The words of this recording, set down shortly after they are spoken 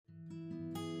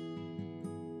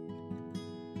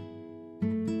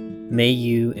May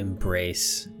you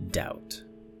embrace doubt.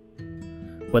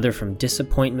 Whether from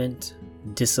disappointment,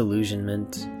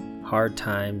 disillusionment, hard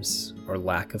times, or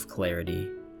lack of clarity,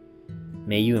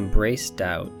 may you embrace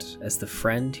doubt as the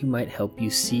friend who might help you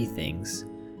see things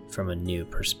from a new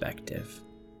perspective.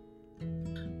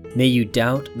 May you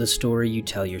doubt the story you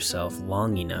tell yourself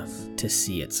long enough to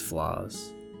see its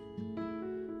flaws.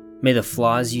 May the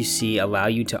flaws you see allow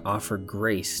you to offer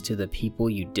grace to the people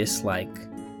you dislike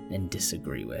and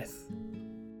disagree with.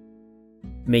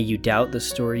 May you doubt the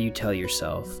story you tell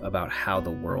yourself about how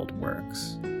the world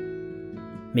works.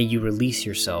 May you release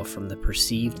yourself from the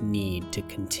perceived need to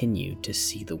continue to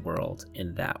see the world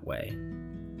in that way.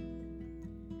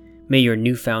 May your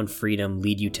newfound freedom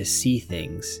lead you to see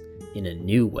things in a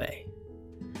new way.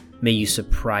 May you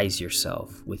surprise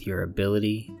yourself with your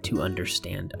ability to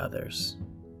understand others.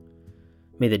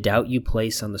 May the doubt you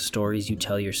place on the stories you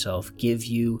tell yourself give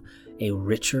you a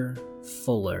richer,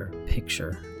 fuller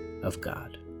picture of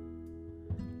God.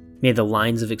 May the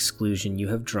lines of exclusion you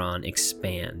have drawn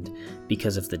expand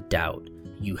because of the doubt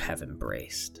you have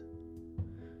embraced.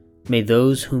 May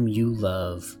those whom you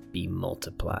love be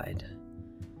multiplied.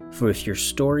 For if your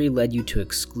story led you to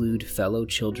exclude fellow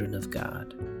children of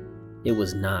God, it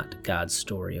was not God's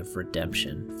story of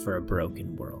redemption for a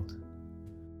broken world.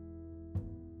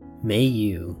 May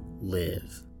you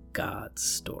live God's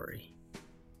story.